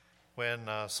When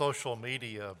social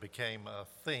media became a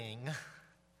thing,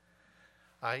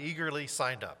 I eagerly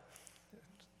signed up. It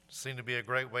seemed to be a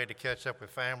great way to catch up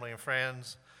with family and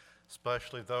friends,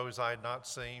 especially those I had not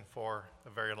seen for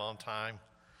a very long time.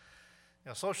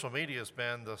 Social media has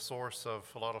been the source of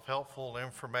a lot of helpful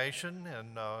information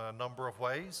in a number of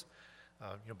ways.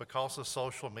 Because of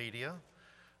social media,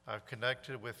 I've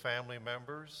connected with family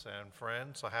members and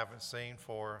friends I haven't seen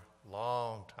for a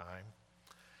long time.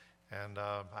 And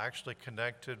I actually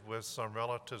connected with some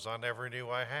relatives I never knew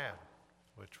I had,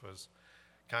 which was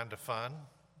kind of fun,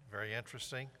 very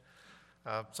interesting.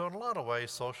 So in a lot of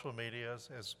ways, social media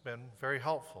has been very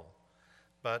helpful.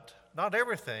 But not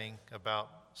everything about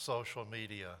social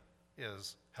media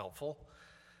is helpful.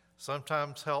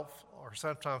 Sometimes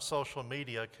social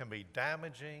media can be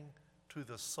damaging to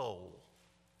the soul.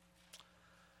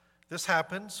 This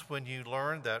happens when you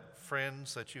learn that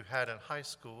friends that you had in high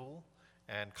school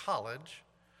and college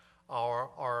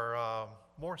are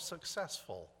more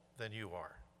successful than you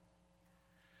are.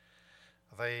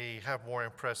 They have more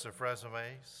impressive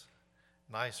resumes,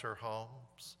 nicer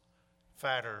homes,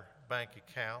 fatter bank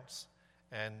accounts,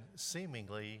 and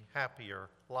seemingly happier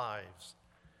lives.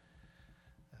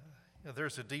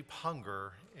 There's a deep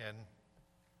hunger in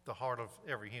the heart of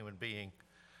every human being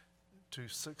to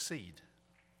succeed.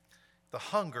 The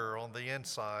hunger on the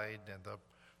inside and the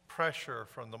pressure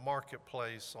from the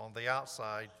marketplace on the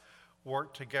outside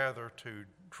work together to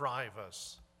drive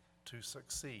us to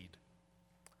succeed.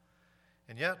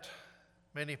 And yet,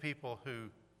 many people who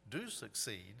do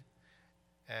succeed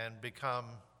and become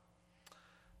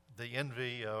the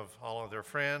envy of all of their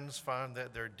friends find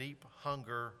that their deep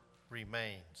hunger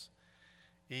remains.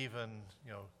 Even,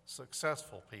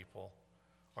 successful people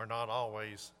are not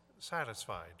always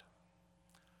satisfied.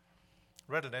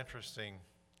 I read an interesting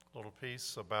little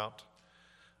piece about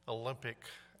Olympic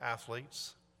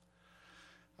athletes.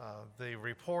 The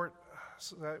report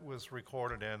that was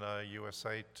recorded in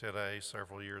USA Today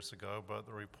several years ago, but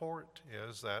the report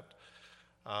is that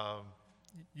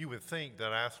you would think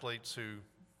that athletes who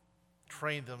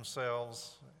train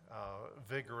themselves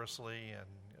vigorously and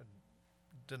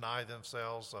deny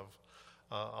themselves of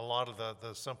a lot of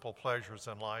the simple pleasures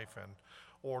in life in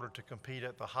order to compete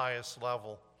at the highest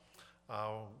level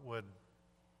would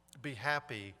be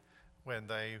happy when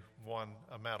they won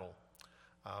a medal.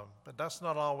 But that's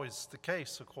not always the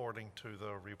case, according to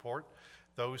the report.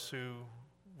 Those who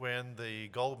win the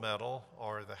gold medal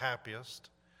are the happiest.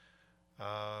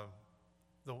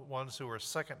 The ones who are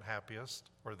second happiest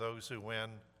are those who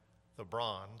win the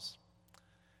bronze.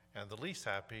 And the least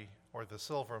happy are the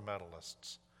silver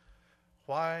medalists.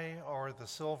 Why are the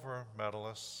silver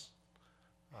medalists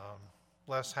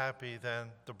less happy than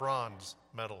the bronze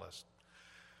medalist?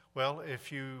 Well,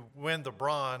 if you win the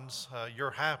bronze, you're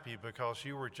happy because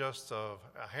you were just a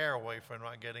hair away from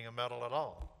not getting a medal at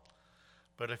all.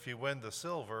 But if you win the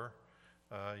silver,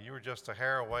 you were just a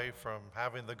hair away from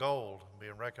having the gold,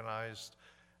 being recognized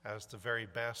as the very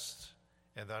best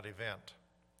in that event.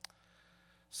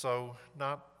 So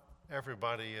not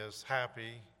everybody is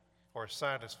happy or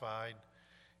satisfied,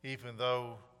 even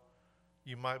though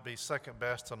you might be second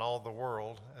best in all the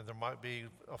world, and there might be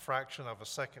a fraction of a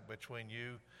second between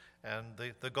you and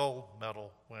the gold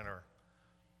medal winner.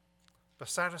 But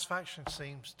satisfaction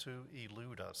seems to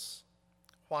elude us.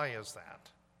 Why is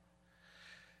that?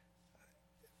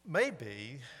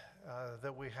 Maybe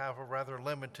that we have a rather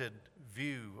limited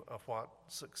view of what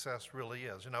success really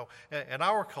is. In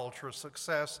our culture,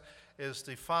 success is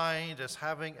defined as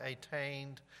having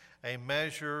attained a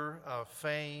measure of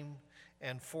fame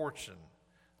and fortune.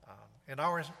 In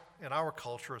our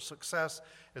culture, success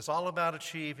is all about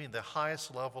achieving the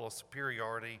highest level of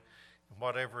superiority in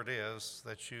whatever it is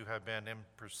that you have been in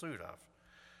pursuit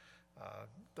of.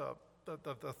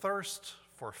 The thirst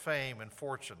for fame and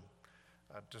fortune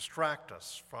distract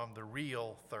us from the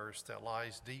real thirst that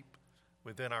lies deep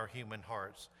within our human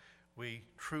hearts. We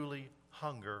truly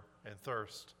hunger and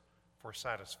thirst for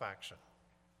satisfaction.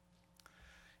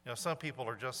 Some people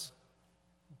are just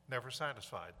never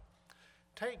satisfied.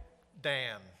 Take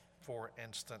Dan, for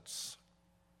instance.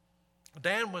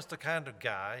 Dan was the kind of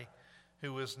guy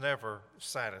who was never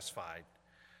satisfied.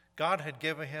 God had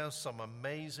given him some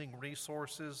amazing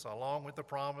resources, along with the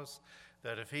promise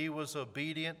that if he was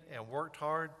obedient and worked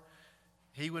hard,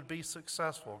 he would be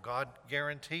successful. God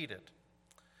guaranteed it.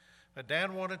 But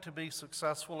Dan wanted to be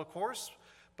successful, of course,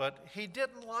 but he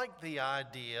didn't like the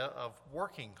idea of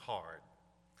working hard.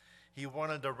 He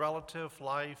wanted a relative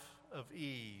life of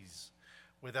ease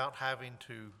without having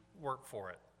to work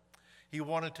for it. He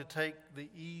wanted to take the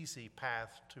easy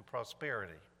path to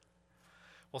prosperity.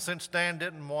 Well, since Dan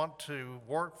didn't want to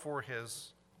work for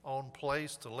his own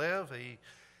place to live,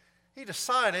 he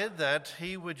decided that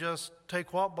he would just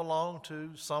take what belonged to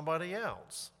somebody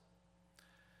else.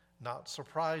 Not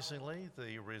surprisingly,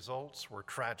 the results were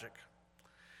tragic.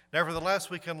 Nevertheless,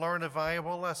 we can learn a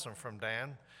valuable lesson from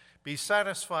Dan. Be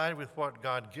satisfied with what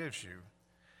God gives you,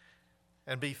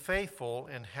 and be faithful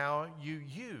in how you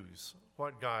use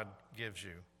what God gives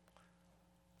you.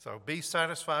 So be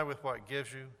satisfied with what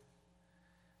gives you,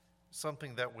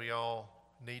 something that we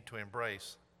all need to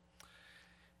embrace.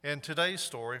 In today's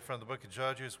story from the book of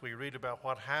Judges, we read about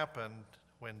what happened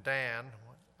when Dan,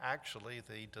 actually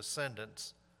the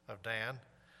descendants of Dan,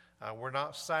 were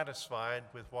not satisfied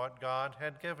with what God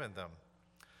had given them.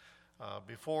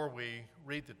 Before we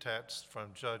read the text from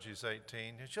Judges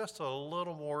 18, it's just a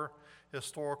little more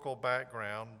historical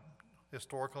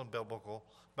and biblical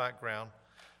background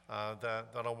that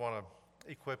I want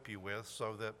to equip you with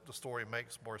so that the story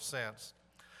makes more sense.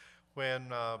 When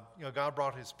God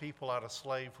brought his people out of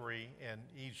slavery in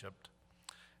Egypt,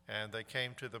 and they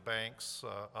came to the banks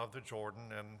of the Jordan,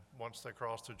 and once they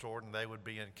crossed the Jordan, they would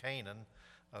be in Canaan,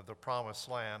 the promised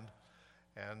land.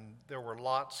 And there were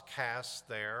lots cast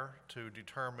there to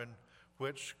determine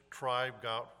which tribe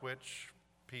got which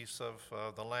piece of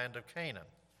the land of Canaan.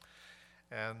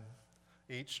 And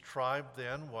each tribe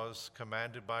then was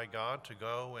commanded by God to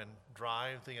go and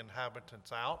drive the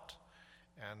inhabitants out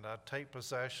and take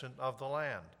possession of the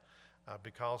land.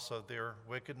 Because of their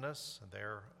wickedness and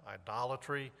their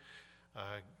idolatry,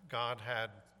 God had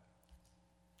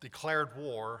declared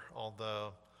war on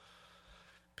the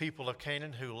people of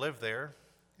Canaan who lived there.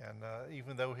 And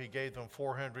even though he gave them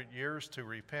 400 years to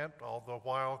repent, all the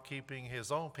while keeping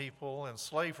his own people in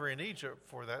slavery in Egypt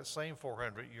for that same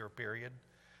 400-year period,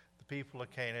 the people of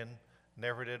Canaan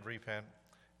never did repent.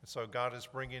 And so God is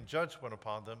bringing judgment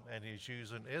upon them, and he's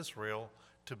using Israel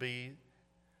to be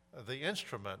the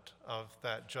instrument of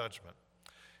that judgment.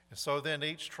 And so then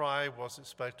each tribe was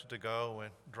expected to go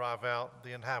and drive out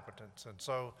the inhabitants. And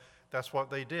so that's what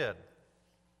they did,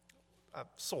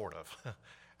 sort of.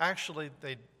 Actually,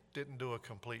 they didn't do a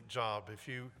complete job. If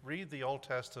you read the Old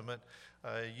Testament,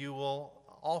 you will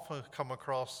often come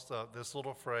across this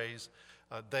little phrase,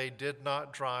 they did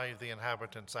not drive the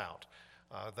inhabitants out.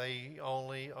 They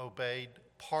only obeyed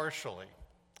partially.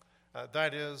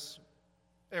 That is,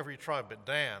 every tribe but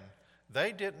Dan,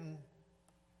 they didn't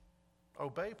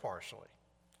obey partially.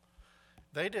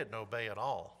 They didn't obey at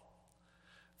all.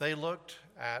 They looked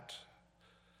at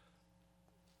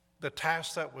the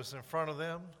task that was in front of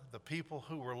them, the people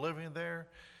who were living there,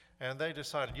 and they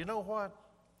decided, you know what?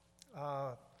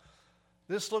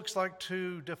 This looks like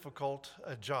too difficult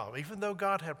a job, even though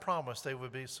God had promised they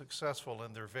would be successful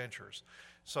in their ventures.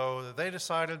 So they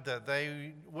decided that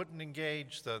they wouldn't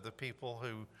engage the people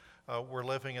who were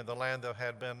living in the land that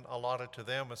had been allotted to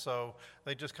them, and so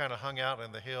they just kind of hung out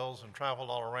in the hills and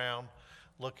traveled all around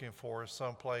looking for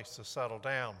some place to settle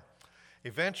down.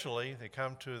 Eventually, they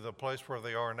come to the place where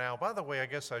they are now. By the way, I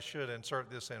guess I should insert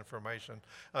this information.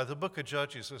 The book of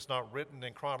Judges is not written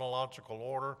in chronological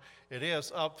order. It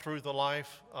is up through the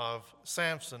life of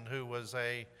Samson, who was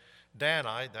a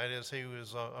Danite. That is, he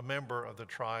was a member of the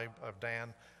tribe of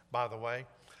Dan, by the way.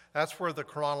 That's where the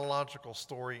chronological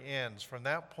story ends. From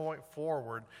that point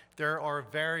forward, there are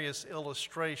various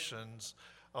illustrations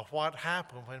of what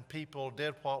happened when people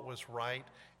did what was right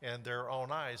in their own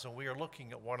eyes. And we are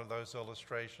looking at one of those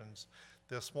illustrations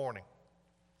this morning.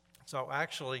 So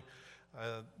actually,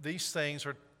 these things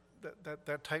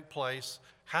that take place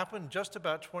happened just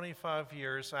about 25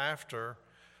 years after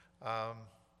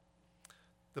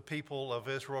the people of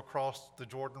Israel crossed the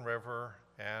Jordan River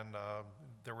and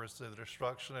there was the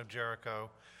destruction of Jericho.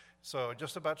 So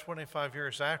just about 25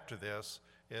 years after this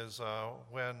is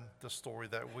when the story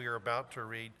that we are about to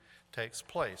read takes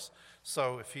place.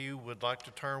 So if you would like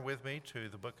to turn with me to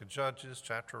the book of Judges,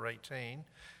 chapter 18,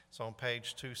 it's on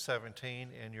page 217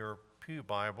 in your Pew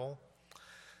Bible.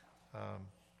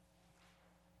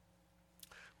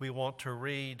 We want to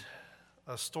read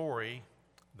a story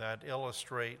that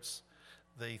illustrates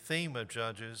the theme of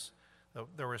Judges.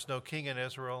 There was no king in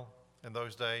Israel in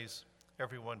those days.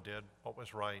 Everyone did what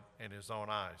was right in his own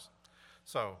eyes.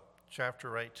 So,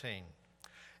 chapter 18.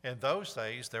 In those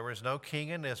days, there was no king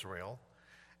in Israel,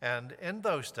 and in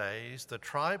those days, the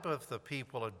tribe of the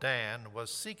people of Dan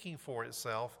was seeking for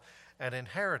itself an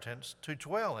inheritance to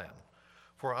dwell in.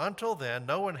 For until then,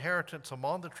 no inheritance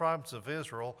among the tribes of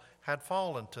Israel had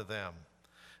fallen to them.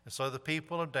 And so the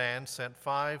people of Dan sent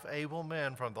 5 able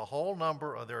men from the whole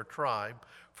number of their tribe,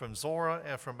 from Zorah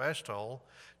and from Eshtaol,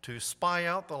 to spy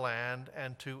out the land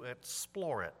and to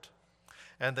explore it.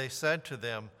 And they said to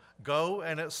them, "Go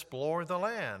and explore the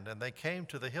land." And they came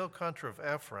to the hill country of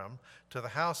Ephraim, to the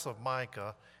house of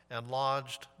Micah, and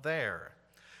lodged there.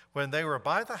 When they were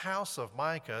by the house of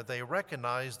Micah, they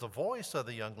recognized the voice of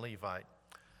the young Levite.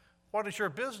 "What is your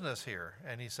business here?"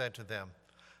 And he said to them,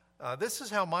 "This is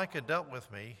how Micah dealt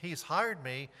with me. He's hired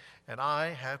me, and I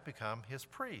have become his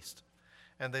priest."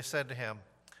 And they said to him,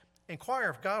 "Inquire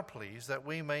of God, please, that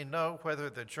we may know whether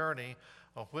the journey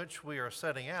on which we are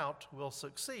setting out will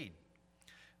succeed."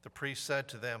 The priest said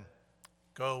to them,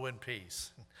 "Go in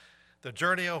peace. The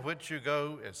journey on which you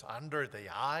go is under the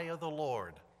eye of the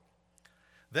Lord."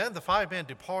 Then the 5 men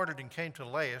departed and came to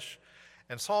Laish,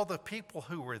 and saw the people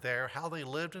who were there, how they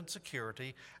lived in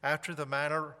security after the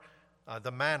manner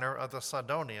of the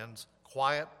Sidonians,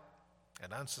 quiet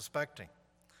and unsuspecting,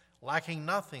 lacking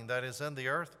nothing that is in the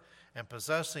earth, and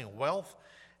possessing wealth,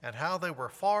 and how they were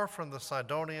far from the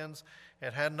Sidonians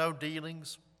and had no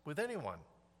dealings with anyone.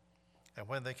 And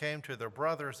when they came to their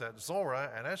brothers at Zorah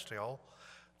and Eshtaol,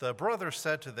 the brothers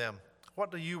said to them,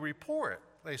 "What do you report?"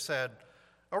 They said,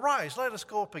 "Arise, let us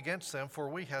go up against them, for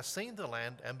we have seen the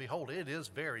land, and behold, it is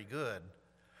very good.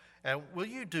 And will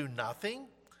you do nothing?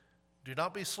 Do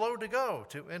not be slow to go,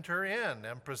 to enter in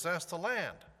and possess the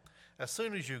land. As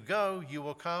soon as you go, you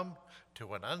will come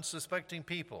to an unsuspecting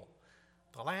people.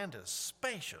 The land is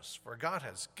spacious, for God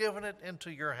has given it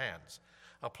into your hands,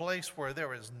 a place where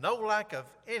there is no lack of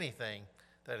anything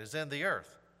that is in the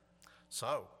earth."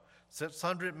 So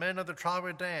 600 men of the tribe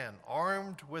of Dan,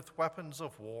 armed with weapons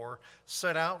of war,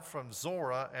 set out from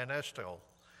Zorah and Eshtaol.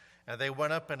 And they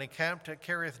went up and encamped at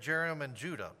Kiriath-Jearim in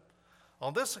Judah.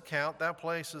 On this account, that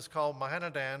place is called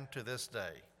Mahaneh-dan to this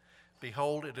day.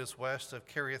 Behold, it is west of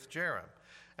Kiriath-Jearim.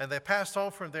 And they passed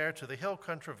on from there to the hill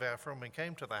country of Ephraim and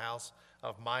came to the house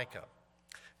of Micah.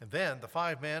 And then the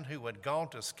 5 men who had gone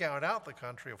to scout out the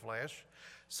country of Laish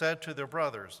said to their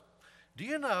brothers, "Do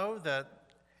you know that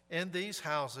in these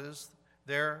houses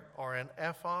there are an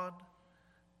ephod,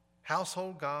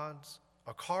 household gods,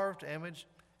 a carved image,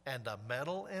 and a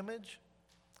metal image?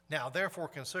 Now therefore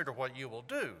consider what you will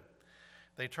do."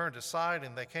 They turned aside,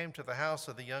 and they came to the house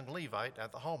of the young Levite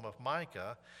at the home of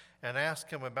Micah, and asked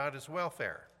him about his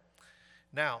welfare.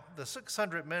 Now the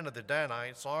 600 men of the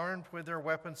Danites, armed with their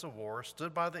weapons of war,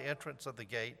 stood by the entrance of the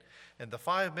gate, and the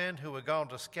 5 men who had gone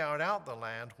to scout out the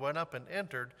land went up and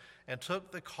entered, and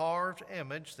took the carved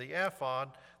image, the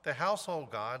ephod, the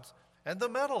household gods, and the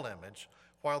metal image,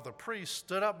 while the priests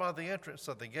stood up by the entrance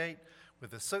of the gate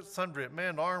with the 600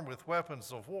 men armed with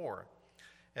weapons of war.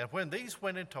 And when these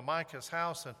went into Micah's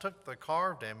house and took the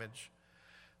carved image,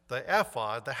 the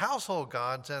ephod, the household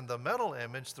gods, and the metal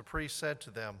image, the priest said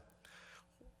to them,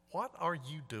 "What are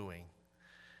you doing?"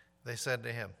 They said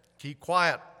to him, "Keep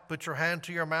quiet, put your hand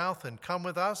to your mouth, and come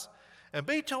with us, and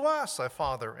be to us a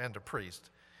father and a priest.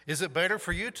 Is it better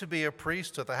for you to be a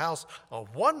priest to the house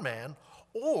of one man,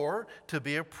 or to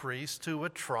be a priest to a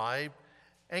tribe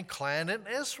and clan in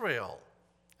Israel?"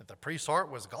 And the priest's heart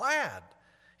was glad.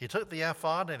 He took the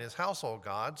ephod and his household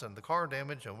gods and the carved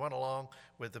image and went along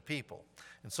with the people.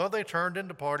 And so they turned and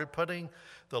departed, putting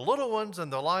the little ones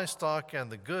and the livestock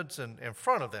and the goods in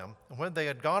front of them. And when they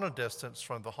had gone a distance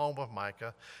from the home of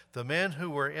Micah, the men who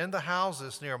were in the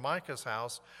houses near Micah's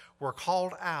house were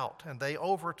called out, and they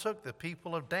overtook the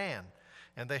people of Dan.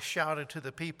 And they shouted to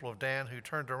the people of Dan, who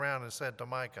turned around and said to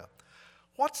Micah,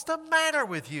 "What's the matter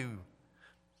with you?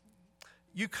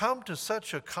 You come to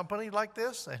such a company like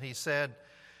this?" And he said,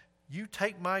 "You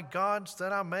take my gods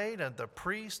that I made and the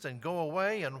priest and go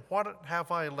away, and what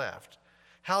have I left?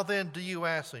 How then do you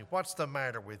ask me, what's the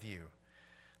matter with you?"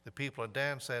 The people of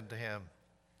Dan said to him,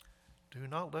 "Do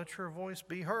not let your voice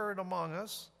be heard among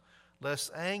us,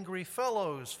 lest angry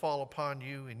fellows fall upon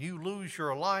you and you lose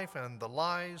your life and the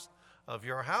lives of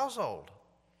your household."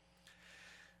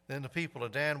 Then the people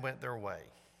of Dan went their way.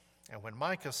 And when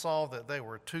Micah saw that they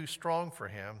were too strong for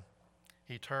him,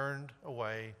 he turned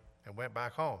away and went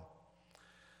back home.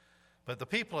 But the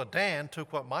people of Dan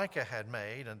took what Micah had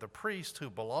made and the priests who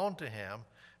belonged to him,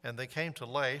 and they came to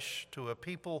Laish, to a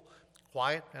people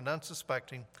quiet and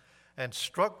unsuspecting, and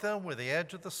struck them with the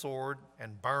edge of the sword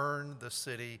and burned the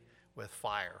city with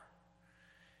fire.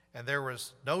 And there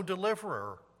was no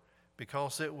deliverer,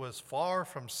 because it was far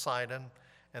from Sidon,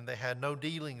 and they had no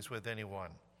dealings with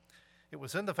anyone. It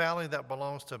was in the valley that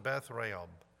belongs to Beth-rehob.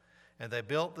 And they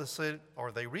rebuilt the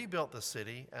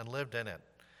city and lived in it.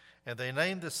 And they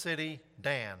named the city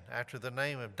Dan, after the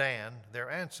name of Dan,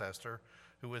 their ancestor,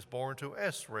 who was born to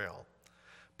Israel.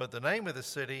 But the name of the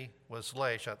city was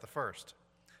Laish at the first.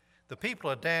 The people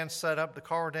of Dan set up the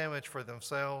carved image for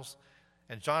themselves,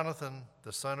 and Jonathan,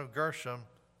 the son of Gershom,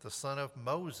 the son of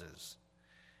Moses,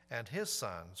 and his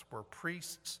sons were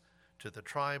priests to the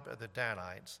tribe of the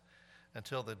Danites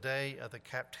until the day of the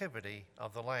captivity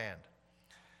of the land.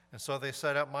 And so they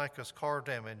set up Micah's carved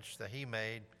image that he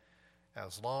made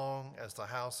as long as the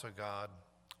house of God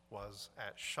was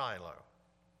at Shiloh.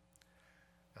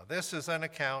 Now, this is an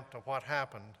account of what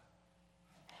happened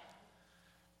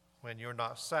when you're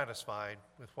not satisfied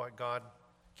with what God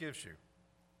gives you.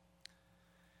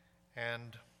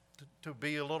 And to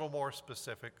be a little more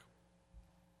specific,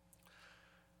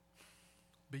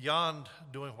 beyond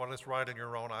doing what is right in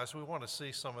your own eyes, we want to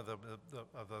see some of the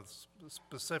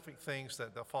specific things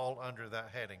that fall under that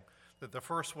heading. The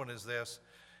first one is this,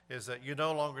 is that you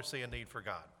no longer see a need for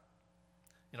God.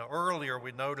 You know, earlier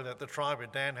we noted that the tribe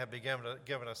of Dan had been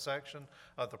given a section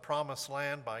of the promised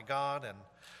land by God, and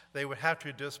they would have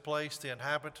to displace the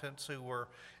inhabitants who were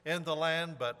in the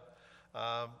land, but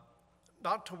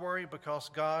not to worry, because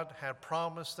God had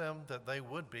promised them that they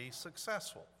would be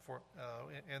successful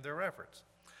in their efforts.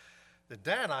 The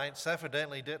Danites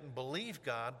evidently didn't believe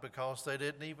God because they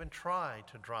didn't even try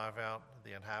to drive out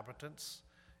the inhabitants.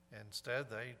 Instead,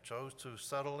 they chose to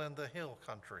settle in the hill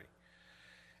country.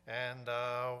 And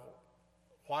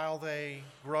while they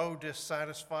grow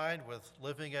dissatisfied with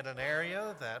living in an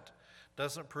area that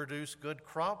doesn't produce good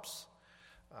crops,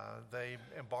 they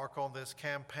embark on this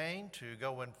campaign to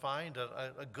go and find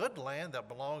a good land that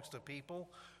belongs to people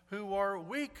who are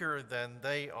weaker than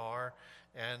they are,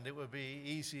 and it would be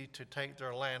easy to take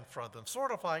their land from them,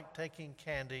 sort of like taking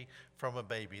candy from a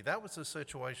baby. That was the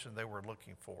situation they were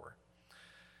looking for.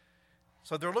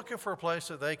 So they're looking for a place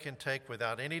that they can take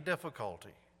without any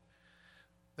difficulty.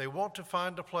 They want to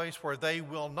find a place where they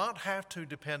will not have to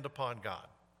depend upon God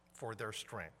for their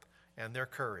strength and their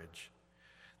courage.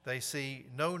 They see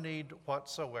no need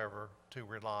whatsoever to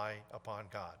rely upon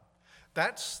God.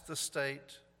 That's the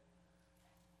state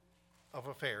of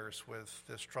affairs with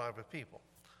this tribe of people.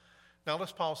 Now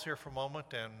let's pause here for a moment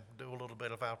and do a little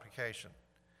bit of application.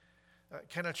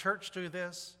 Can a church do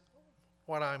this?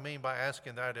 What I mean by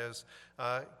asking that is,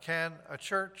 can a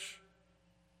church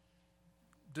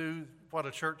do what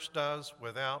a church does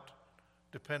without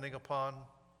depending upon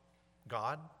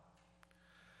God?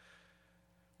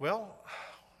 Well,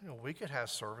 we could have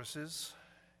services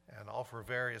and offer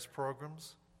various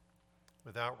programs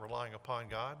without relying upon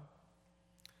God.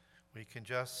 We can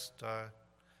just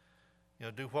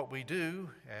do what we do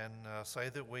and say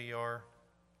that we are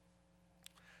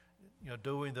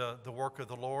doing the work of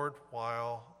the Lord,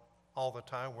 while all the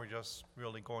time we're just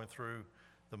really going through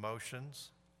the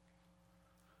motions.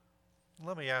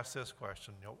 Let me ask this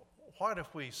question. What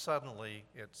if we suddenly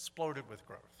exploded with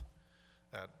growth?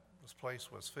 That this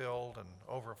place was filled and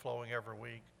overflowing every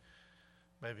week.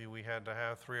 Maybe we had to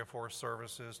have 3 or 4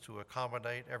 services to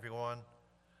accommodate everyone.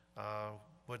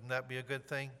 Wouldn't that be a good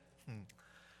thing?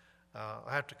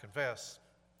 I have to confess,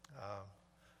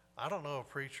 I don't know a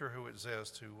preacher who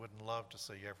exists who wouldn't love to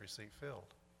see every seat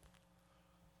filled.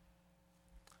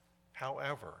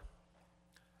 However,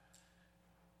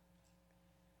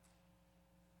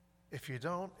 if you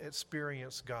don't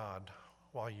experience God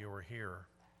while you are here,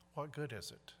 what good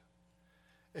is it?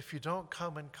 If you don't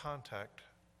come in contact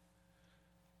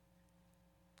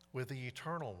with the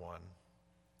Eternal One,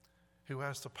 who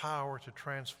has the power to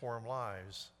transform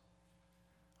lives,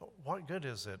 what good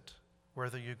is it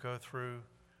whether you go through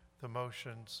the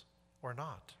motions or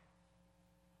not?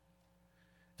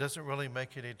 It doesn't really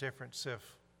make any difference if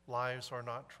lives are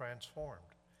not transformed,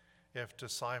 if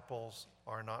disciples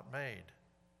are not made.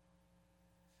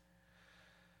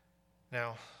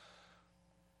 Now,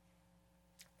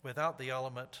 without the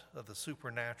element of the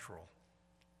supernatural,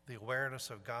 the awareness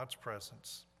of God's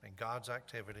presence and God's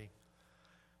activity,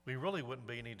 we really wouldn't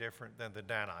be any different than the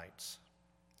Danites,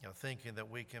 thinking that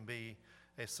we can be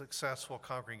a successful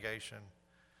congregation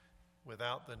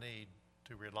without the need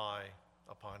to rely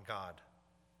upon God.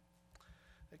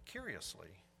 Curiously,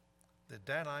 the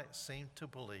Danites seem to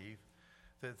believe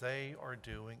that they are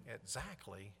doing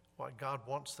exactly what God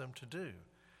wants them to do.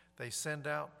 They send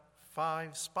out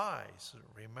 5 spies.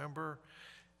 Remember,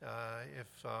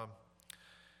 if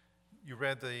you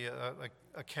read the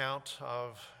account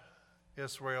of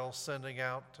Israel sending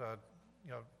out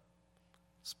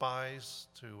spies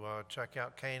to check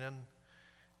out Canaan,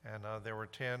 and there were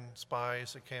 10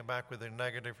 spies that came back with a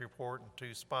negative report, and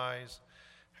 2 spies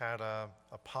had a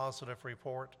positive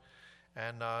report.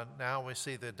 And now we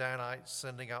see the Danites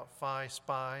sending out 5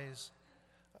 spies.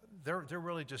 They're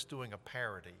really just doing a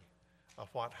parody of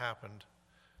what happened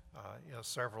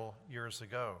several years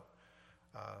ago.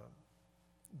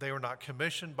 They were not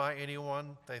commissioned by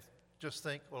anyone. They just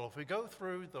think, well, if we go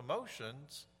through the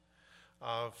motions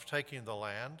of taking the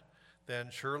land, then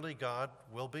surely God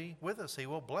will be with us. He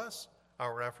will bless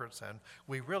our efforts, and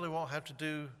we really won't have to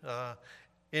do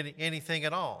anything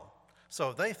at all.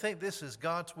 So they think this is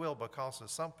God's will because of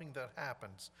something that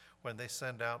happens when they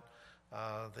send out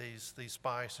these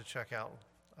spies to check out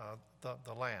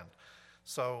the land.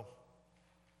 So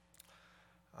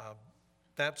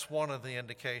that's one of the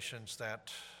indications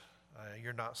that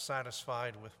you're not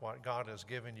satisfied with what God has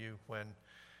given you when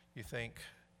you think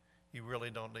you really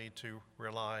don't need to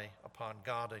rely upon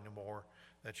God anymore,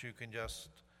 that you can just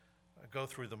go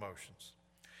through the motions.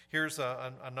 Here's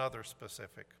another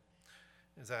specific,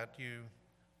 is that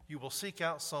you will seek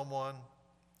out someone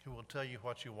who will tell you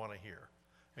what you want to hear.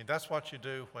 I mean, that's what you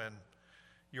do when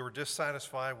you're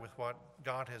dissatisfied with what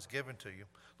God has given to you.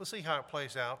 Let's see how it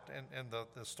plays out in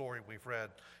the story we've read.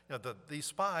 You know, these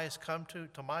spies come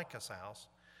to Micah's house,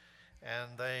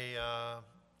 and they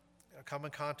come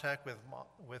in contact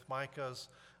with Micah's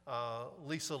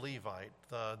Lisa Levite,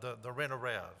 the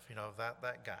Rent-A-Rev,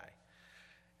 that guy.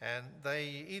 And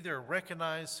they either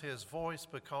recognize his voice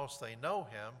because they know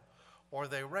him, or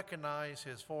they recognize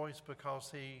his voice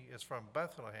because he is from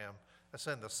Bethlehem. That's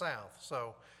in the south.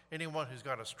 So anyone who's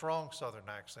got a strong southern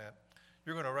accent,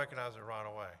 you're going to recognize it right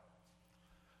away.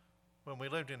 When we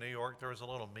lived in New York, there was a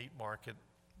little meat market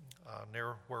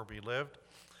near where we lived,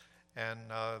 and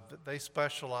they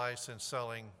specialized in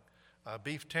selling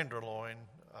beef tenderloin,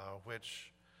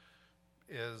 which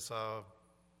is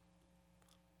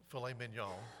filet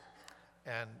mignon,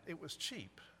 and it was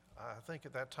cheap. I think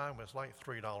at that time it was like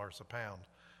 $3 a pound.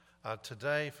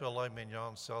 Today, filet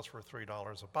mignon sells for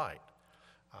 $3 a bite.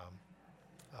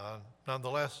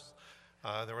 Nonetheless,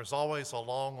 there was always a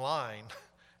long line,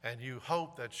 and you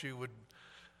hope that you would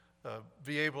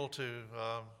be able to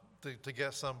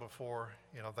get some before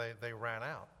they ran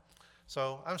out.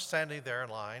 So I'm standing there in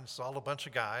line. It's all a bunch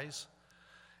of guys,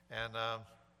 and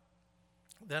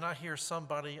then I hear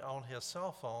somebody on his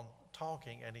cell phone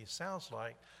talking, and he sounds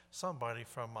like somebody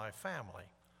from my family.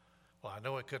 Well, I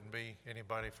know it couldn't be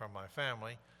anybody from my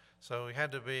family, so it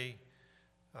had to be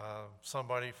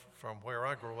somebody from where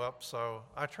I grew up. So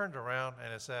I turned around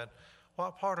and it said,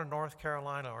 "What part of North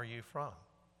Carolina are you from?"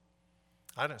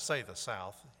 I didn't say the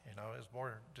South, it's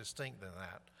more distinct than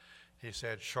that. He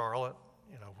said Charlotte,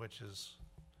 which is,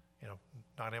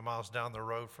 90 miles down the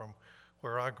road from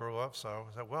where I grew up. So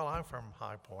I said, "Well, I'm from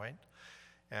High Point."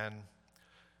 And,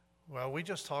 well, we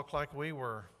just talked like we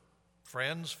were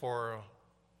friends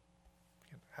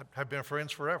have been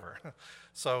friends forever.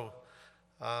 So,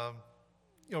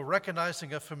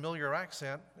 recognizing a familiar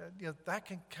accent, that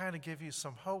can kind of give you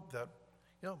some hope that,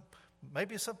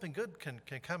 maybe something good can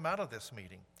come out of this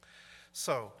meeting.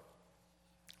 So,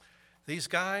 these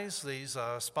guys, these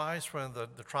spies from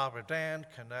the tribe of Dan,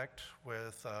 connect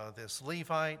with this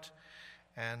Levite,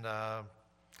 and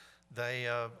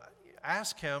they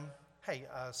ask him, "Hey,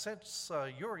 since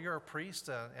you're a priest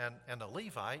and a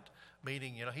Levite,"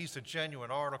 meaning, he's a genuine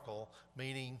article,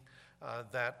 meaning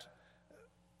that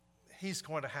he's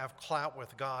going to have clout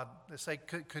with God. They say,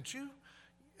 could you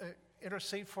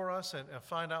intercede for us and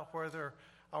find out whether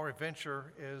our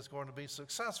venture is going to be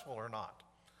successful or not?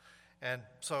 And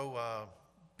so,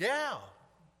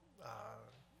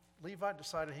 Levite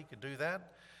decided he could do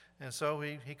that. And so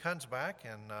he comes back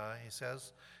and he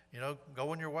says,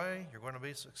 go on your way. You're going to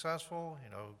be successful.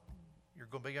 You're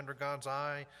going to be under God's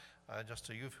eye. Just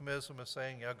a euphemism of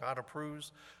saying, God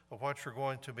approves of what you're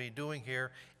going to be doing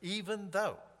here, even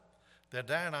though the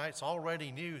Danites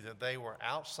already knew that they were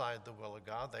outside the will of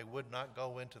God. They would not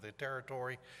go into the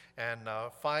territory and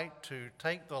fight to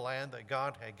take the land that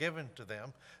God had given to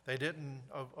them. They didn't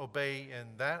obey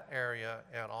in that area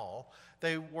at all.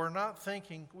 They were not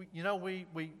thinking, we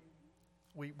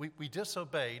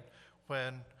disobeyed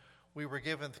when we were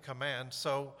given the command.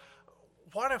 So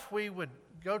what if we would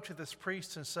go to this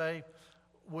priest and say,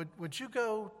 would you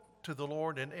go to the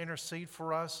Lord and intercede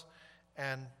for us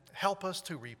and help us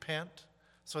to repent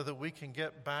so that we can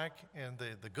get back in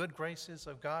the good graces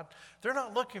of God? They're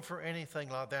not looking for anything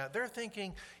like that. They're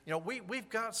thinking, we've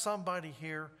got somebody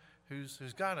here who's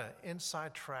got an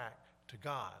inside track to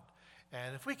God.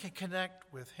 And if we can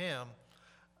connect with him,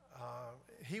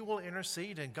 he will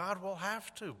intercede and God will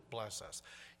have to bless us.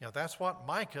 That's what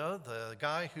Micah, the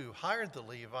guy who hired the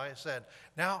Levite, said.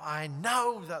 Now I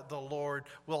know that the Lord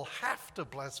will have to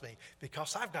bless me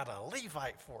because I've got a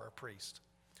Levite for a priest.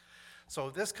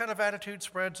 So this kind of attitude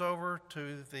spreads over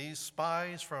to these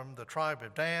spies from the tribe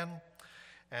of Dan,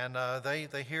 and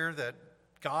they hear that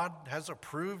God has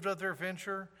approved of their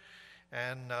venture,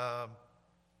 and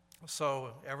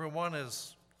so everyone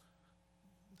is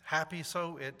happy,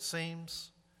 so it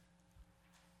seems.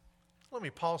 Let me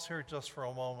pause here just for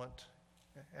a moment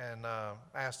and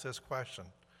ask this question.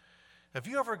 Have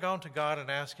you ever gone to God and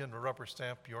asked him to rubber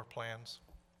stamp your plans?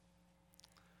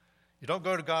 You don't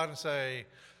go to God and say,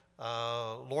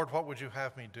 Lord, what would you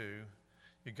have me do?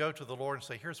 You go to the Lord and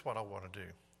say, here's what I want to do.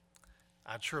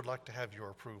 I'd sure like to have your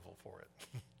approval for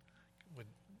it. Would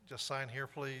just sign here,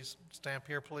 please? Stamp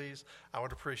here, please? I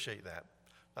would appreciate that.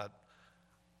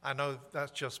 I know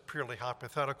that's just purely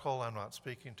hypothetical. I'm not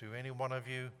speaking to any one of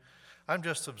you. I'm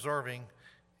just observing,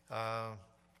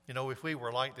 if we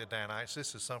were like the Danites,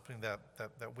 this is something that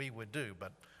we would do,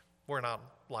 but we're not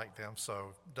like them,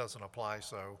 so it doesn't apply,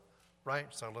 so, right?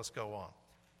 So let's go on.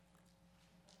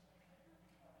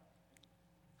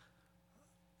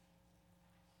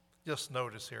 Just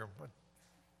notice here, my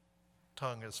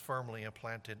tongue is firmly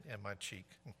implanted in my cheek.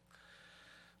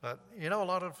 But, a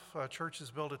lot of churches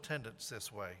build attendance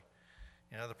this way.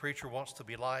 The preacher wants to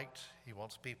be liked. He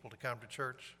wants people to come to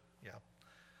church.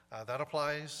 Yeah. That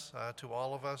applies to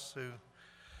all of us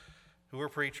who are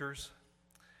preachers.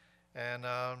 And,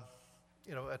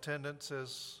 attendance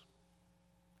is,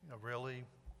 really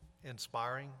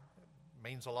inspiring. It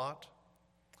means a lot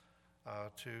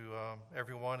to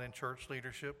everyone in church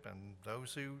leadership and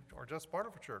those who are just part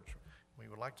of a church. We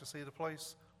would like to see the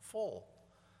place full.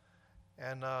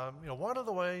 And, one of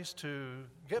the ways to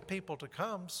get people to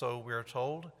come, so we're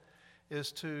told,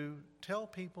 is to tell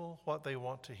people what they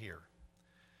want to hear.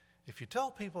 If you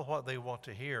tell people what they want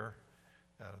to hear,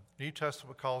 New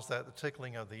Testament calls that the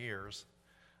tickling of the ears,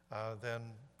 then,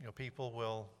 people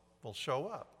will show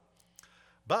up.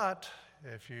 But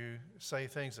if you say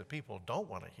things that people don't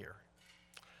want to hear,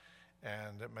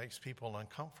 and it makes people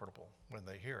uncomfortable when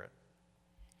they hear it,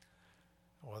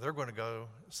 well, they're going to go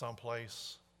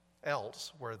someplace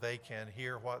else where they can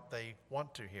hear what they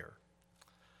want to hear.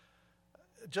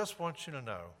 Just want you to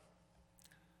know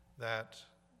that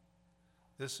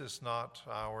this is not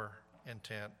our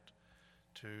intent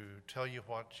to tell you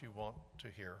what you want to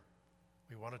hear.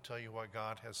 We want to tell you what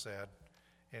God has said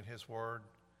in His Word,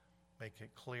 make it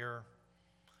clear,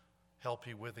 help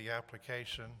you with the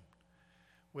application,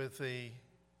 with the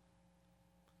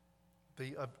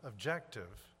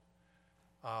objective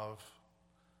of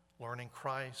learning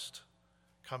Christ,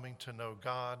 coming to know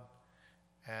God,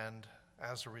 and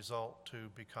as a result to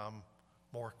become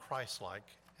more Christ-like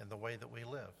in the way that we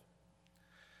live.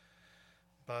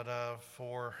 But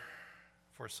for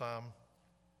some,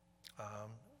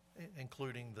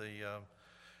 including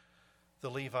the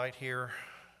Levite here,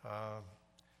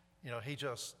 he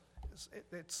just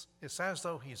it's as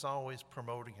though he's always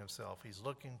promoting himself. He's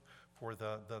looking for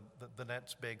the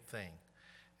next big thing,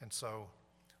 and so.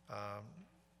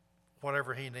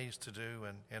 Whatever he needs to do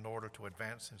in order to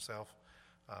advance himself,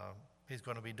 he's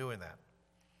going to be doing that.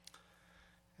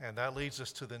 And that leads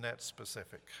us to the next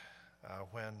specific.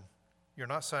 When you're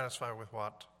not satisfied with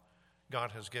what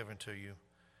God has given to you,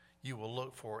 you will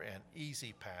look for an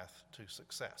easy path to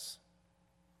success.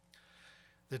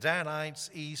 The Danites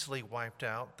easily wiped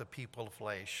out the people of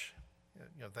Laish.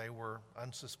 They were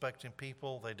unsuspecting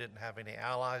people. They didn't have any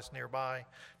allies nearby.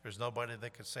 There's nobody they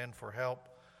could send for help.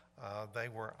 They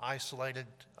were isolated,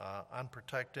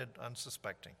 unprotected,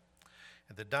 unsuspecting.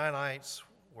 And the Danites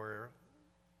were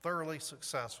thoroughly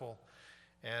successful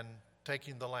in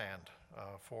taking the land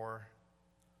for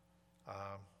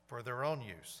their own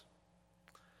use.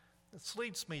 This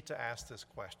leads me to ask this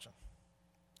question.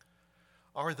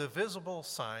 Are the visible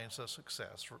signs of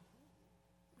success,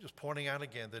 just pointing out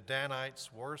again, the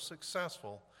Danites were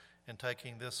successful in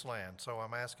taking this land. So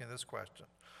I'm asking this question.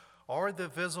 Are the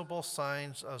visible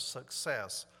signs of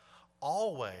success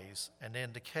always an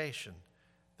indication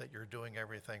that you're doing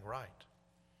everything right?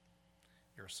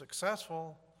 You're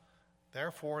successful,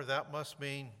 therefore that must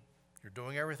mean you're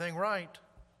doing everything right.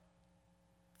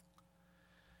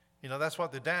 That's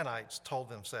what the Danites told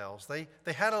themselves. They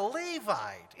had a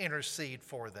Levite intercede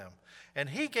for them, and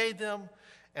he gave them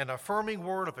an affirming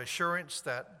word of assurance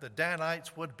that the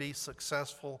Danites would be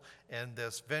successful in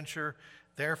this venture.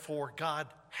 Therefore, God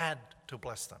had to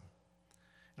bless them.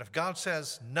 And if God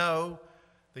says no,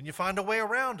 then you find a way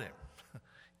around him.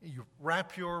 You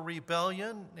wrap your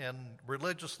rebellion in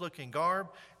religious-looking garb,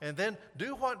 and then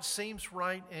do what seems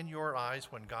right in your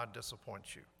eyes when God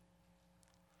disappoints you.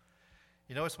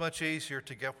 It's much easier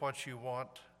to get what you want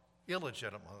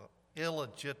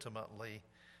illegitimately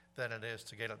than it is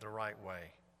to get it the right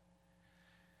way.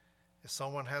 If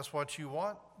someone has what you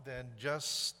want, then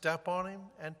just step on him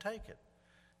and take it.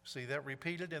 See that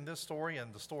repeated in this story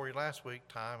and the story last week,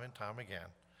 time and time again.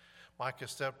 Micah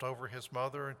stepped over his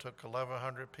mother and took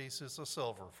 1,100 pieces of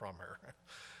silver from her.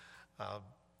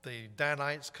 The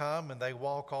Danites come and they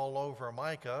walk all over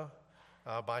Micah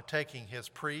by taking his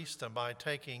priest and by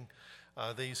taking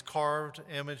these carved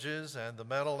images and the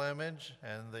metal image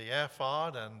and the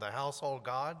ephod and the household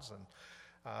gods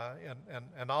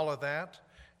and all of that.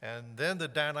 And then the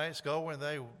Danites go and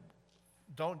they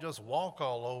don't just walk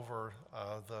all over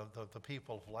the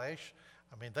people of Laish.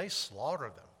 I mean, they slaughter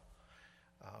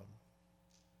them.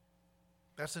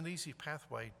 That's an easy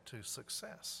pathway to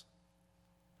success.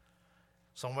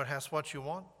 Someone has what you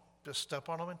want, just step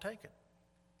on them and take it.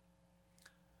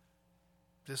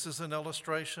 This is an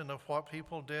illustration of what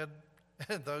people did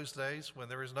in those days when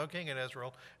there was no king in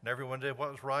Israel and everyone did what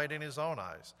was right in his own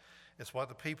eyes. It's what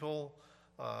the people,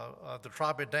 the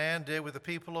tribe of Dan did with the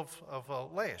people of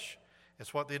Laish.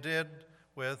 It's what they did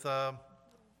with the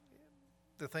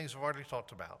things we've already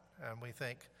talked about. And we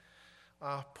think,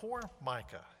 poor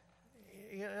Micah.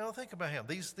 You know, think about him.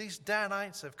 These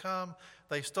Danites have come.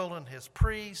 They've stolen his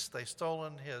priest. They've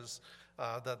stolen his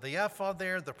the ephod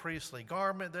there, the priestly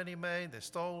garment that he made. They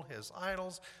stole his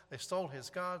idols. They stole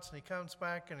his gods. And he comes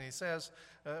back and he says,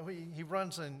 he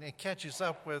runs and catches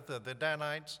up with the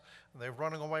Danites. They're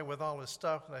running away with all his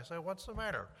stuff. And they say, what's the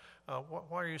matter?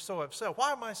 Why are you so upset?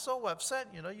 Why am I so upset?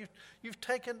 You know, you've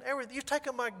taken everything. You've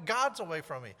taken my gods away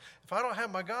from me. If I don't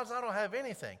have my gods, I don't have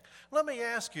anything. Let me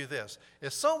ask you this.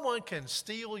 If someone can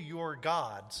steal your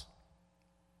gods,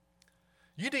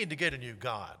 you need to get a new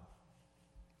god.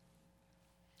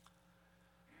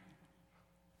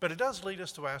 But it does lead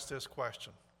us to ask this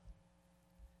question.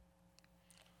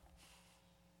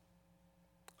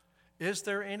 Is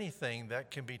there anything that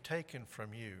can be taken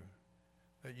from you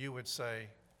that you would say,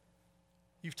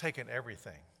 you've taken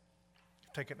everything.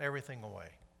 You've taken everything away.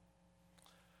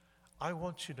 I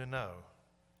want you to know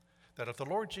that if the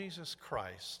Lord Jesus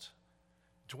Christ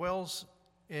dwells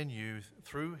in you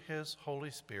through his Holy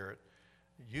Spirit,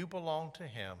 you belong to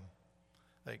him,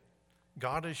 that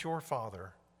God is your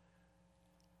Father.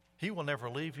 He will never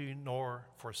leave you nor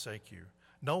forsake you.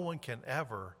 No one can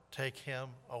ever take him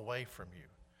away from you.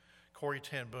 Corrie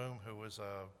ten Boom, who was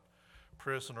a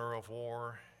prisoner of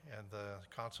war in the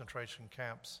concentration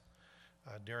camps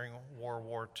during World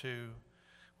War II,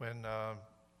 when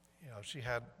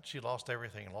she lost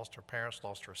everything, lost her parents,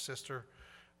 lost her sister,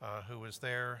 who was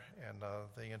there in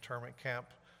the internment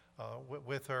camp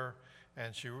with her,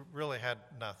 and she really had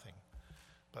nothing.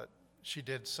 But she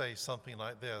did say something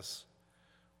like this: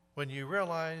 when you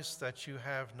realize that you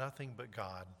have nothing but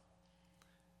God,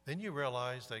 then you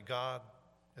realize that God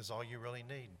is all you really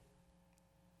need.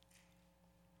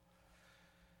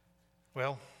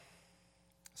 Well,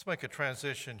 let's make a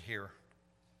transition here.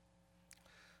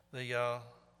 The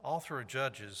author of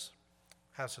Judges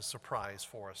has a surprise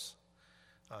for us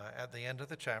at the end of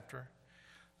the chapter.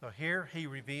 So here he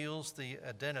reveals the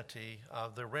identity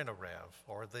of the Renorev,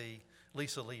 or the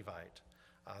Lisa Levite,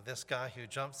 this guy who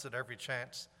jumps at every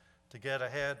chance to get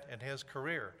ahead in his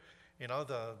career. You know,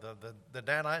 the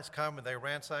Danites come and they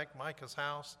ransack Micah's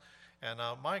house, and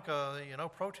Micah,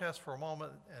 protests for a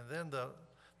moment, and then the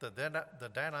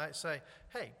Danites say,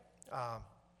 hey,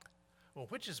 well,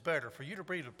 which is better, for you to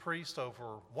be the priest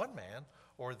over one man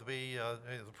or to be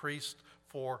the priest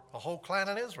for a whole clan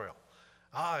in Israel?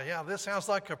 Yeah, this sounds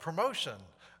like a promotion.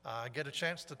 I get a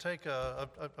chance to take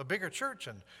a bigger church,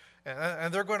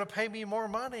 and they're going to pay me more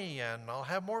money, and I'll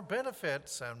have more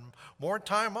benefits and more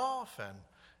time off. And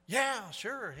yeah,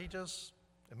 sure, he just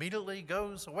immediately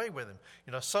goes away with him.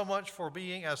 So much for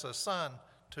being as a son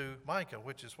to Micah,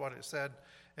 which is what it said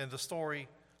in the story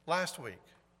last week.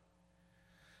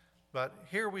 But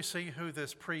here we see who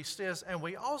this priest is, and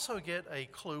we also get a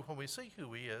clue when we see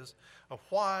who he is of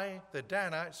why the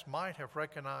Danites might have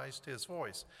recognized his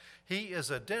voice. He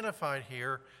is identified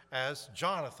here as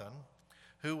Jonathan,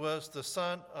 who was the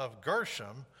son of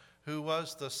Gershom, who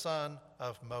was the son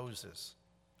of Moses.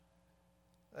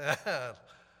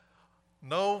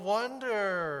 No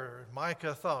wonder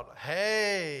Micah thought,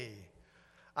 hey,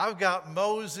 I've got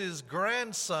Moses'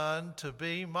 grandson to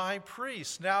be my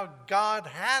priest. Now God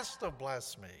has to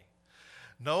bless me.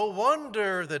 No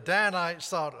wonder the Danites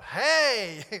thought,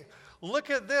 hey, look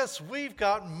at this. We've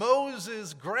got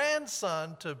Moses'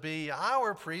 grandson to be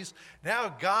our priest.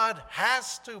 Now God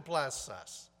has to bless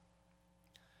us.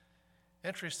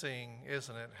 Interesting,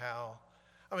 isn't it, how,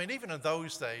 even in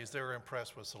those days, they were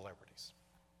impressed with celebrities.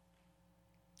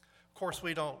 Of course,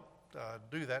 we don't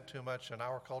do that too much in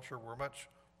our culture. We're much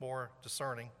more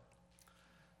discerning.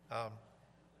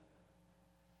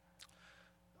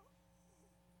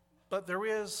 But there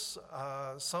is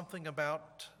something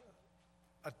about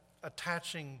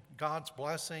attaching God's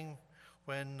blessing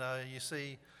when you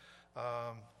see,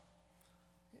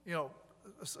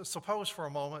 suppose for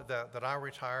a moment that I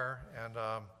retire and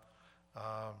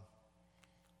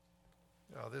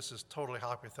this is totally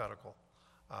hypothetical.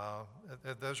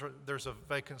 There's a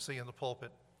vacancy in the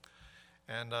pulpit,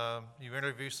 and you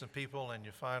interview some people and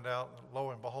you find out,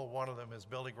 lo and behold, one of them is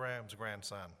Billy Graham's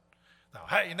grandson. Now,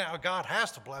 hey, now God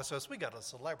has to bless us. We got a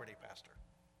celebrity pastor.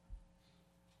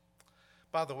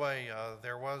 By the way,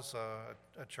 there was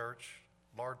a church,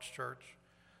 large church,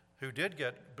 who did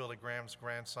get Billy Graham's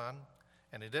grandson,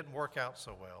 and it didn't work out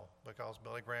so well because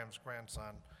Billy Graham's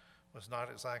grandson was not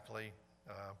exactly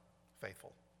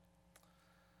faithful.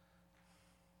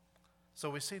 So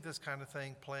we see this kind of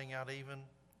thing playing out even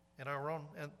in our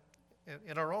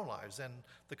own lives, in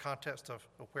the context of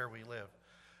where we live.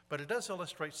 But it does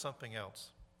illustrate something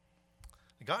else.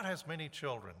 God has many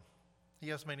children. He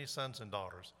has many sons and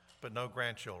daughters, but no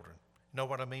grandchildren. You know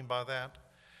what I mean by that?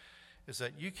 Is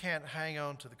that you can't hang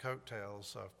on to the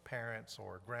coattails of parents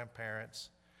or grandparents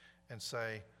and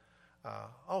say,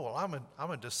 oh, well,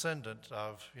 I'm a descendant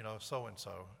of,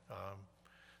 so-and-so.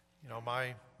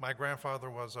 My grandfather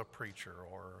was a preacher,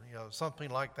 or,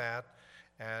 something like that,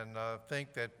 and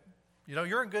think that,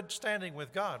 you're in good standing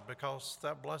with God because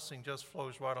that blessing just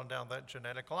flows right on down that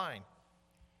genetic line.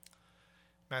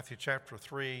 Matthew chapter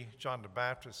 3, John the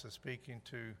Baptist is speaking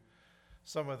to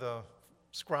some of the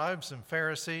scribes and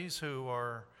Pharisees who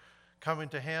are coming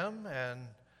to him, and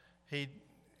he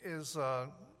is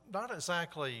not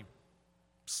exactly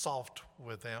soft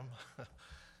with them.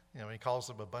 He calls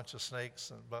them a bunch of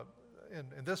snakes, but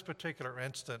in this particular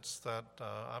instance that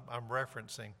I'm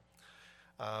referencing,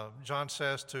 John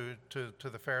says to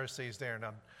the Pharisees there,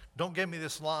 now, don't give me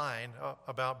this line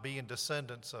about being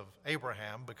descendants of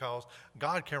Abraham, because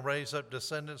God can raise up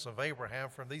descendants of Abraham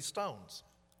from these stones.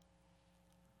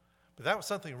 But that was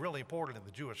something really important in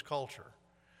the Jewish culture.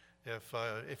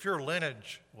 If your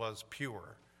lineage was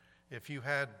pure, if you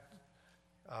had,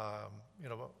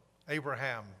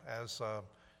 Abraham as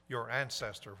your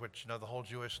ancestor, which the whole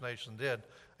Jewish nation did,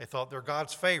 they thought they're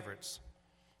God's favorites.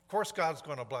 Of course, God's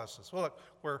going to bless us. Well, look,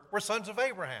 we're sons of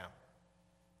Abraham.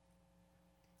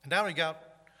 And now we got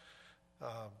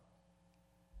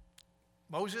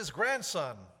Moses'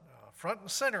 grandson front and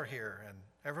center here, and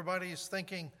everybody's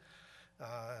thinking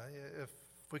if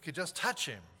we could just touch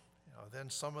him, then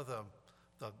some of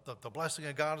the blessing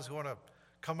of God is going to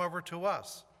come over to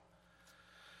us.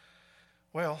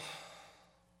 Well,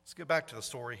 let's get back to the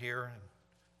story here and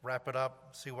wrap it up,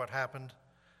 see what happened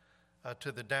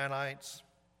to the Danites.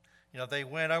 They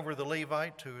went over the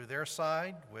Levite to their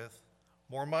side with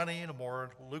more money and a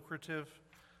more lucrative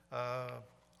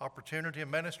opportunity and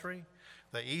ministry.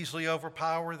 They easily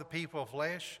overpower the people of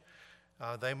Laish.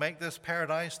 They make this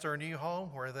paradise their new home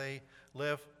where they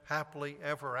live happily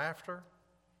ever after,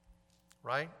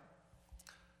 right?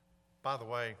 By the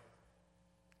way,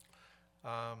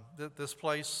 this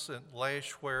place in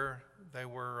Laish where they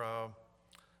were,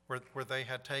 where they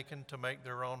had taken to make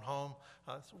their own home,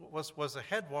 was the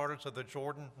headwaters of the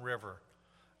Jordan River.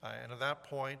 And at that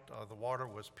point, the water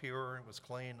was pure, it was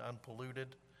clean,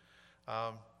 unpolluted.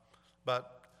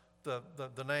 But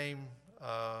the name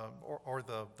or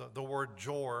the word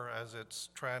Jor, as it's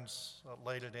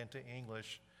translated into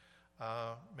English,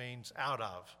 means out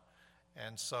of.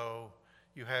 And so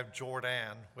you have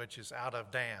Jordan, which is out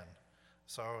of Dan.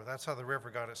 So that's how the river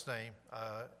got its name.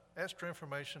 Extra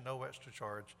information, no extra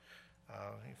charge.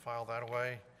 You file that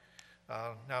away.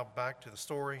 Now back to the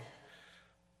story.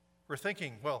 We're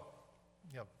thinking, well,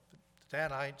 the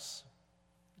Danites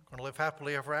are going to live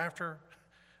happily ever after.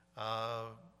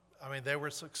 They were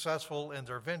successful in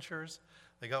their ventures.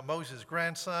 They got Moses'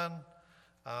 grandson.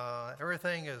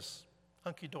 Everything is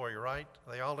hunky-dory, right?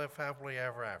 They all live happily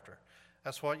ever after.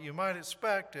 That's what you might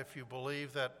expect if you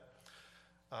believe that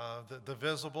the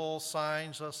visible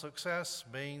signs of success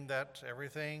mean that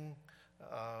everything,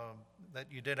 that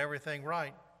you did everything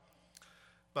right.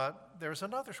 But there's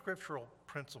another scriptural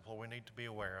principle we need to be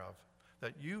aware of,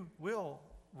 that you will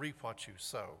reap what you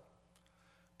sow,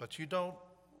 but you don't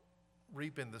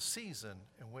reap in the season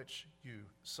in which you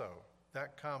sow.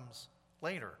 That comes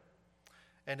later.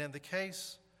 And in the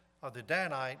case of the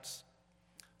Danites,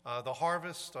 the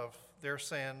harvest of their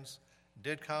sins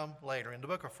did come later. In the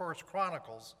book of 1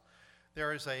 Chronicles,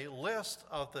 there is a list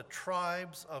of the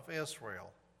tribes of Israel,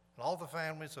 and all the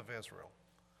families of Israel.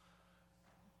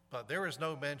 But there is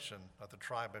no mention of the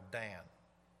tribe of Dan.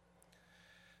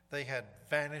 They had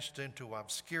vanished into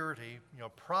obscurity,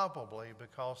 probably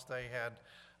because they had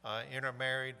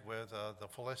intermarried with the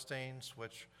Philistines,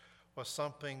 which was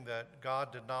something that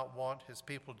God did not want his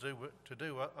people to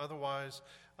do. Otherwise,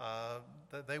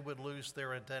 they would lose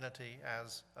their identity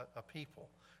as a people.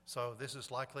 So this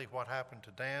is likely what happened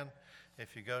to Dan.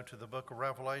 If you go to the book of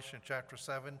Revelation, chapter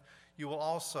 7, you will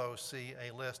also see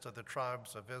a list of the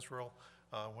tribes of Israel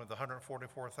when the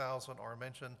 144,000 are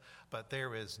mentioned, but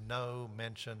there is no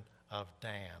mention of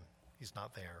Dan. He's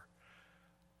not there.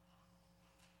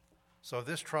 So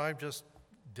this tribe just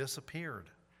disappeared.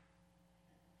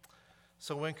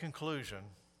 So in conclusion,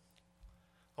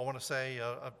 I want to say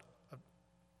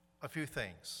a few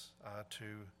things to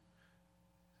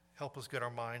help us get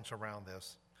our minds around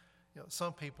this.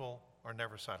 Some people are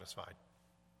never satisfied.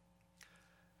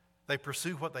 They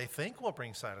pursue what they think will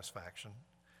bring satisfaction.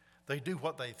 They do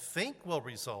what they think will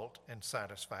result in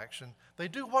satisfaction. They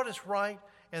do what is right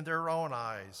in their own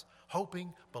eyes,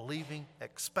 hoping, believing,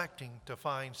 expecting to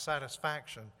find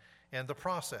satisfaction in the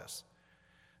process.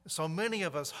 So many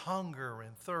of us hunger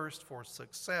and thirst for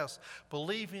success,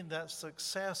 believing that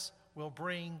success will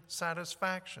bring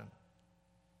satisfaction.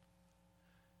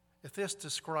 If this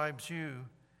describes you,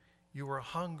 you are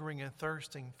hungering and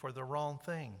thirsting for the wrong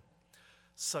thing.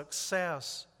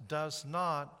 Success does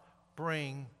not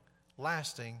bring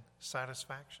lasting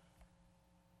satisfaction.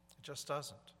 It just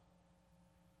doesn't.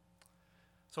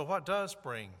 So what does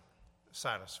bring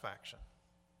satisfaction?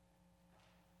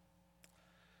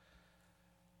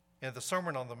 In the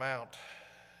Sermon on the Mount,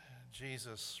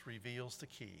 Jesus reveals the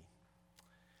key.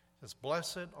 He says,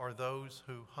 "Blessed are those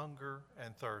who hunger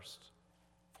and thirst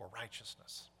for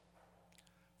righteousness,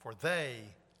 for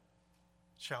they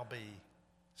shall be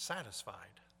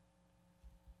satisfied."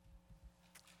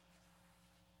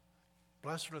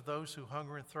 Blessed are those who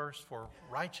hunger and thirst for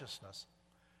righteousness.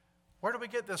 Where do we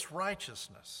get this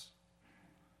righteousness?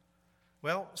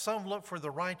 Well, some look for the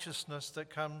righteousness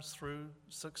that comes through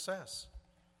success.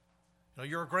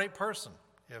 You're a great person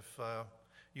if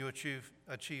you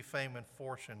achieve fame and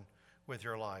fortune with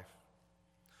your life.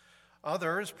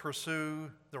 Others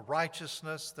pursue the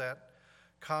righteousness that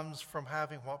comes from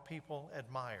having what people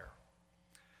admire.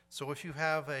 So if you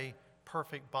have a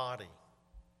perfect body,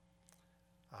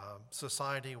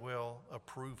 society will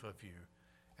approve of you,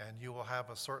 and you will have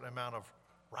a certain amount of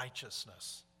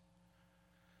righteousness.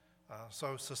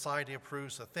 So society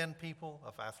approves of thin people,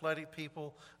 of athletic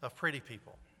people, of pretty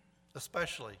people,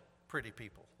 especially pretty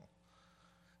people.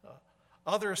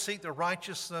 Others seek the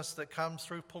righteousness that comes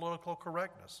through political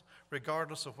correctness,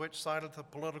 regardless of which side of the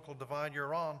political divide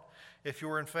you're on. If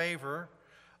you're in favor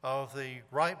of the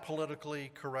right politically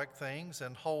correct things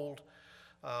and hold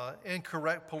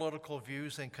incorrect political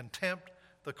views in contempt,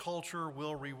 the culture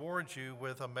will reward you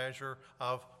with a measure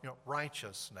of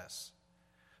righteousness.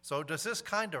 So does this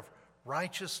kind of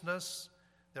righteousness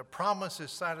that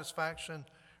promises satisfaction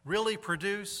really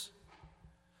produce?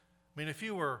 I mean, if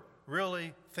you were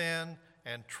really thin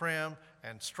and trim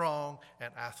and strong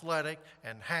and athletic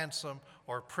and handsome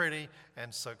or pretty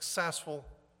and successful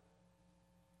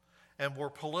and were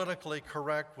politically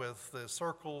correct with the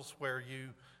circles where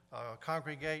you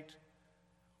congregate,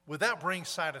 would that bring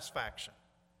satisfaction?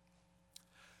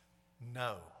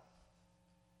 No.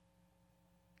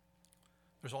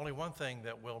 There's only one thing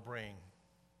that will bring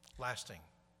lasting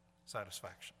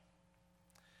satisfaction.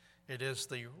 It is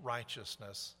the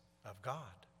righteousness of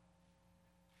God,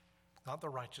 not the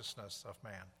righteousness of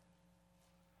man.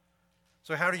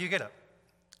 So how do you get it?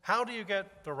 How do you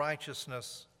get the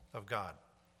righteousness of God?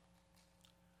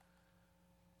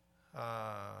 I'm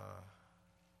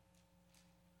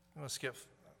going to skip.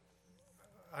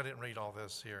 I didn't read all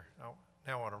this here. Now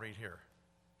I want to read here.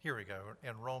 Here we go,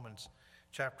 in Romans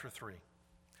chapter 3.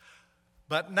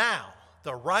 But now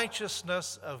the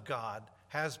righteousness of God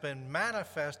has been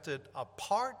manifested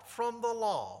apart from the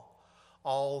law,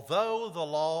 although the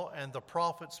law and the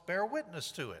prophets bear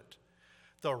witness to it.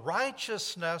 The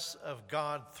righteousness of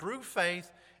God through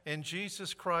faith in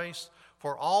Jesus Christ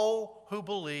for all who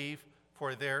believe,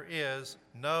 for there is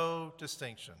no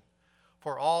distinction.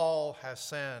 For all have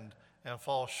sinned and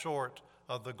fall short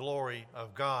of the glory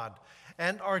of God,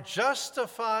 and are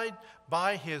justified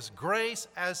by his grace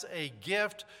as a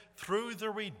gift through the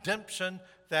redemption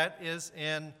that is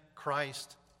in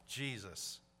Christ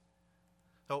Jesus.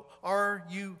 So are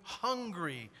you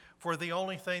hungry for the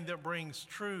only thing that brings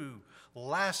true,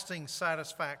 lasting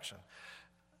satisfaction?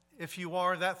 If you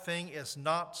are, that thing is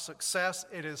not success.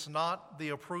 It is not the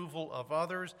approval of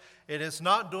others. It is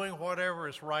not doing whatever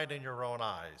is right in your own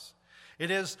eyes. It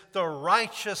is the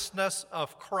righteousness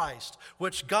of Christ,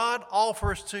 which God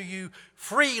offers to you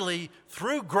freely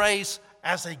through grace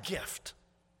as a gift.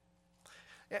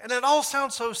 And it all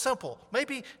sounds so simple,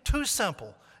 maybe too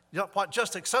simple.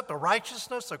 Just accept the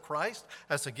righteousness of Christ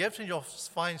as a gift and you'll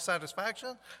find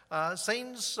satisfaction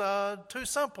seems too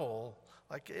simple.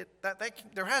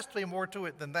 There has to be more to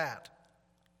it than that.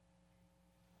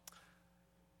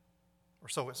 Or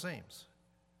so it seems.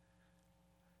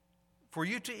 For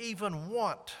you to even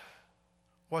want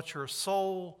what your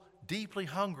soul deeply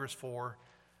hungers for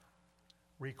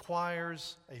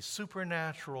requires a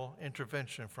supernatural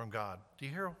intervention from God. Do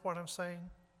you hear what I'm saying?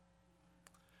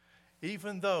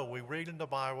 Even though we read in the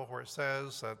Bible where it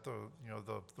says that the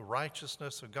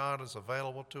righteousness of God is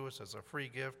available to us as a free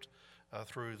gift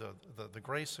through the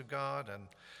grace of God, and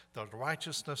the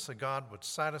righteousness of God would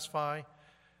satisfy,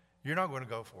 you're not going to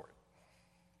go for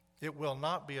it. It will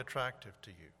not be attractive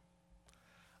to you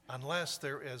unless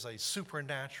there is a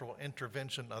supernatural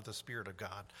intervention of the Spirit of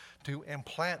God to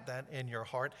implant that in your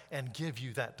heart and give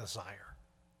you that desire.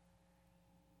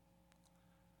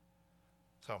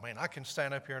 So, I can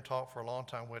stand up here and talk for a long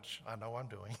time, which I know I'm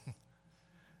doing.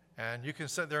 And you can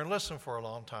sit there and listen for a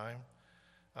long time,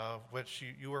 which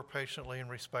you are patiently and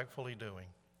respectfully doing.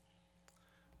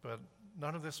 But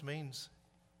none of this means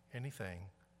anything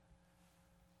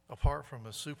apart from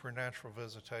a supernatural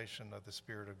visitation of the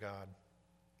Spirit of God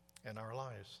in our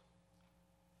lives.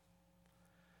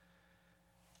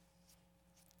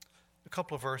 A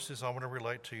couple of verses I want to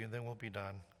relate to you, and then we'll be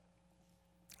done.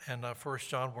 And 1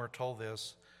 John, we're told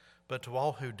this, but to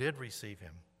all who did receive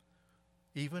him,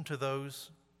 even to those,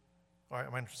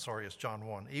 it's John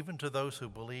 1, even to those who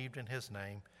believed in his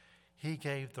name, he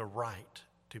gave the right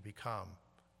to become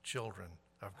children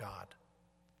of God.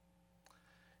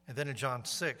 And then in John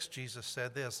 6, Jesus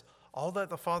said this, all that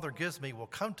the Father gives me will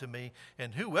come to me,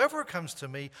 and whoever comes to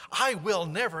me, I will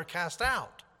never cast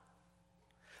out.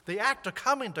 The act of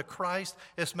coming to Christ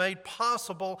is made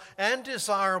possible and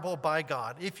desirable by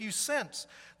God. If you sense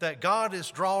that God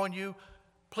is drawing you,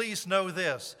 please know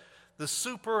this. The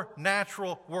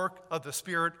supernatural work of the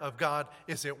Spirit of God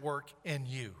is at work in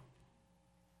you.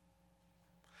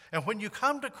 And when you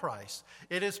come to Christ,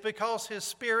 it is because his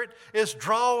Spirit is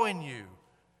drawing you.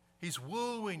 He's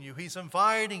wooing you. He's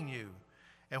inviting you.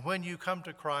 And when you come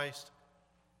to Christ,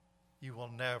 you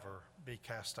will never be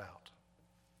cast out.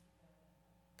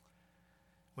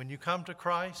 When you come to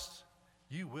Christ,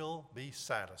 you will be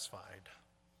satisfied.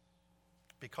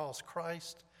 Because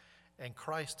Christ and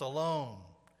Christ alone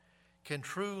can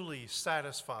truly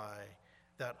satisfy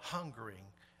that hungering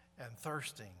and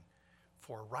thirsting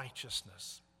for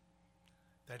righteousness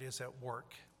that is at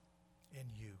work in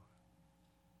you.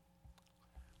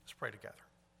 Let's pray together.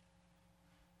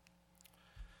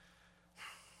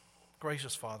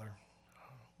 Gracious Father,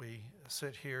 we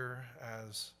sit here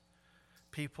as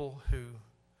people who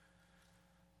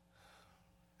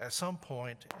at some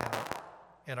point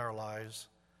in our lives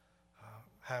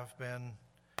have been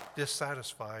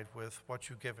dissatisfied with what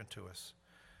you've given to us.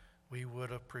 We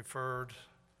would have preferred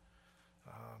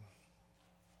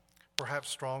perhaps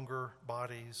stronger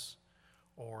bodies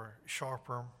or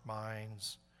sharper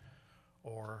minds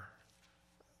or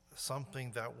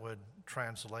something that would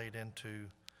translate into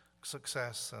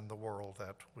success in the world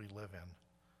that we live in.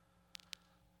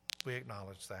 We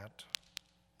acknowledge that.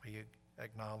 We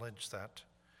acknowledge that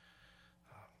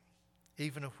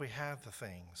even if we have the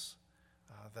things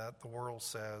that the world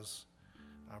says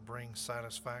bring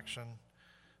satisfaction,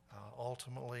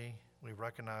 ultimately we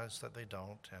recognize that they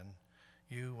don't, and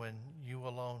you and you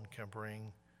alone can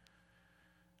bring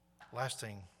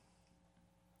lasting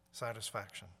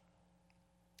satisfaction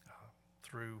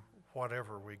through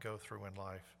whatever we go through in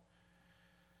life.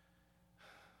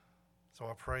 So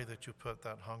I pray that you put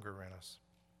that hunger in us,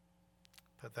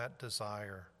 put that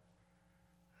desire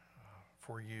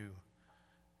for you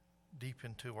deep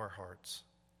into our hearts,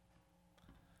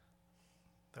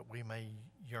 that we may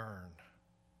yearn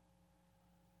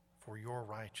for your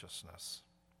righteousness,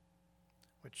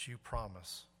 which you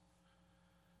promise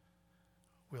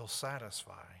will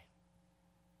satisfy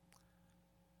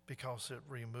because it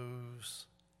removes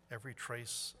every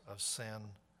trace of sin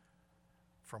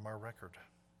from our record.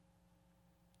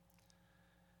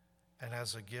 And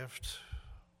as a gift,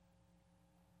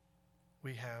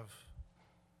 we have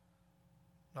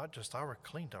not just our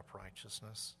cleaned up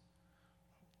righteousness,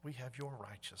 we have your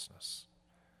righteousness,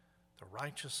 the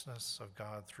righteousness of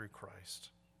God through Christ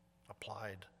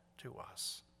applied to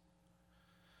us.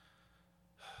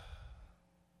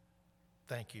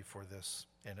 Thank you for this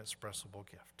inexpressible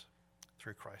gift.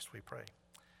 Through Christ we pray.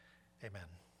 Amen.